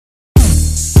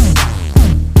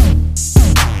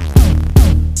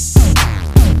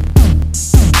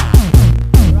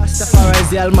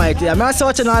the Almighty. I'm also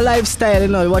watching our lifestyle, you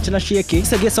know, watching a shaky.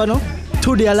 So guess what now?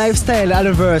 Today a lifestyle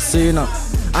anniversary, you know.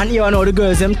 And you know the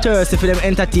girls them thirsty for them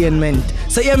entertainment.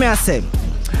 So hear me I say,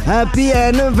 happy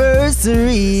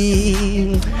anniversary.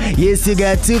 Yes, you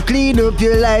got to clean up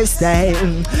your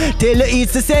lifestyle. Tell you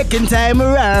it's the second time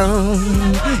around.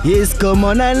 Yes, come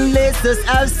on and let's just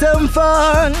have some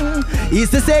fun.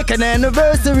 It's the second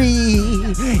anniversary.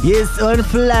 Yes, on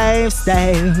for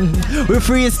lifestyle. We're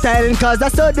freestyling cause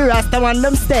that's how the Rasta man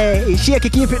them stay. Shake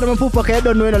it, keep it on poop, okay? I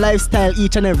don't know the lifestyle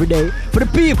each and every day. For the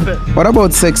people. What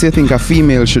about sex you think a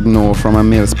female should know from a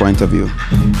male's point of view?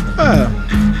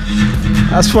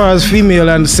 As far as female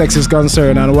and sex is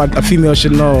concerned, and what a female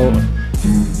should know,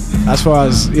 as far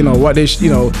as you know, what they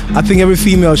I think every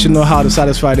female should know how to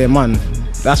satisfy their man.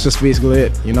 That's just basically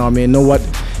it. You know what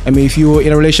I mean? If you're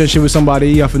in a relationship with somebody,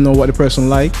 you have to know what the person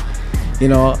like. You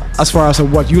know, as far as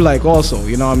what you like also.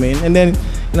 You know what I mean? And then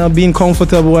being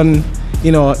comfortable and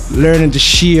learning to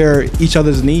share each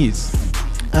other's needs.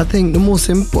 I think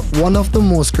one of the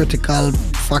most critical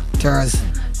factors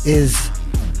is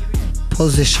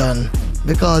position,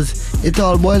 because it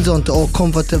all boils down to how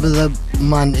comfortable the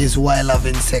man is while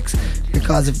having sex.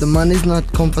 Because if the man is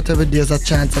not comfortable, there's a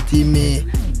chance that he may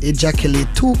ejaculate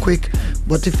too quick.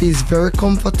 But if he's very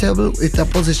comfortable with a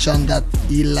position that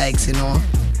he likes,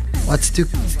 what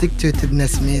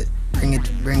stick-to-itiveness may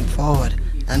bring forward.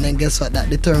 And then guess what? That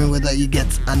determines whether he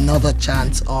gets another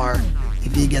chance or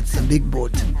if he gets a big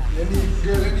boat.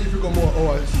 Girl, if you got more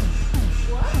hours.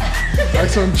 Like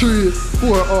some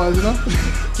 3-4 hours,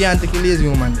 Can't take a lazy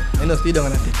woman. Stay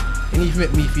down and take. You need to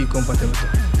make me feel comfortable.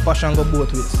 Passion go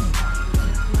both ways.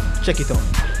 Check it out.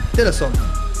 Tell us something.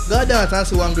 Go dance and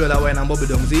see one girl that wearing a bubble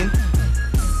dung in.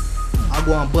 I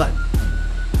go on bad.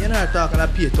 You're not talking a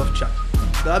pay tough chat.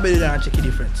 Go belly down and check the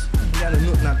difference. You don't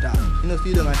know nothing at all.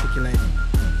 Stay down and take your life.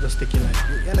 Just take your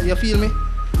life. You feel me?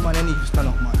 Man, I need to stand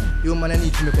up, man. Man, I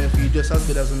need to make you feel just as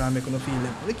good as when I make you feel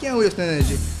them. You can't waste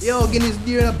energy. You're getting this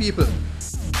dear people.